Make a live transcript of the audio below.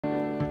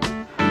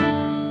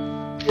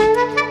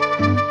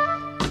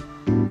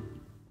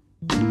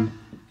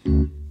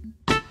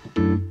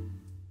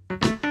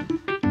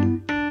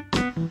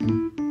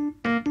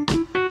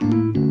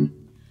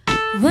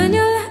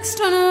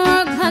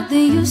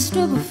used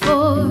to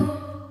before,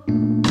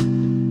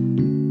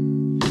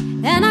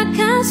 and I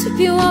can't sweep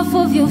you off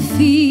of your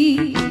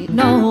feet,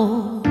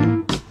 no.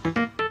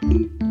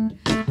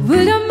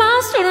 Will your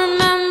mouth still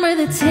remember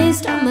the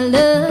taste of my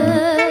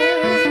love?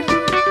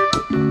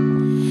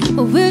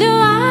 Or will your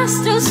eyes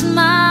still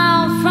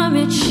smile from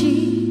your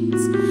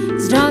cheeks?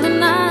 'Cause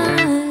darling, I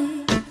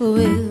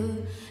will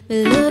be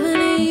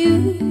loving you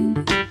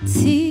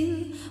till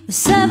we're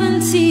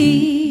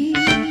 17.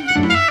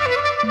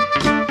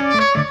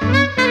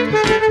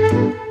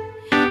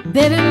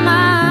 Baby,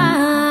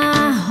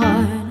 my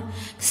heart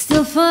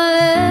still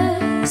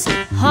falls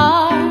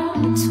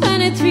hard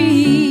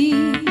 23.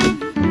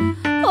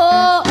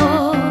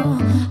 Oh,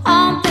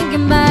 I'm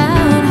thinking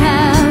about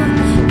how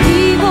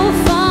people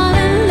fall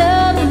in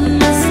love in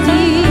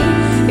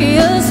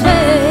mysterious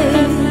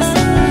ways.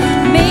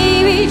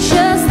 Maybe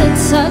just a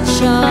touch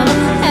of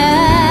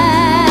hand.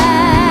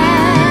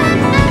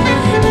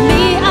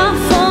 Me, I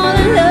fall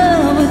in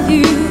love with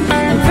you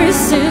every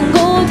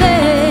single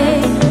day.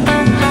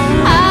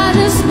 I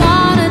just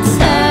wanna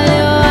tell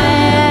you I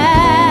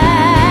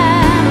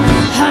am,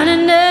 honey,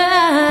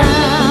 now.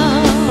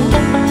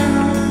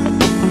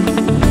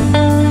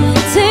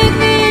 Take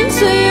me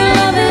into your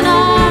loving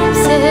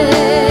arms,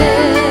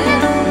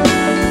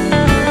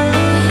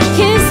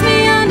 kiss me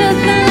under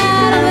the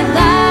light of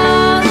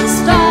 1,000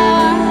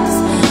 stars.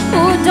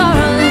 Oh,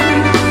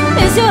 darling,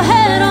 is your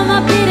head on my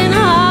beating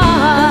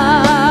heart?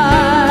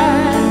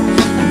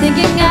 I'm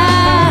thinking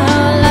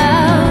out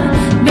loud,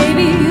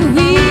 maybe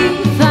we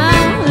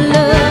found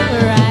love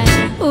right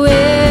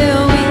where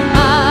we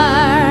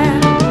are.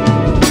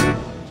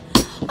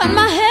 When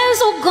my hair's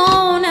all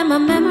gone and my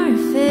memory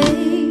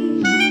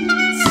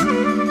fades,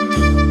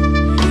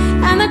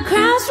 and the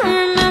crowds don't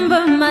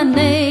remember my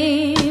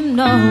name,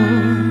 no.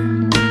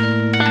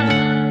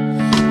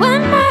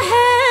 When my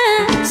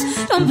hands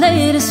don't play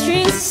the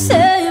strings the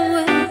same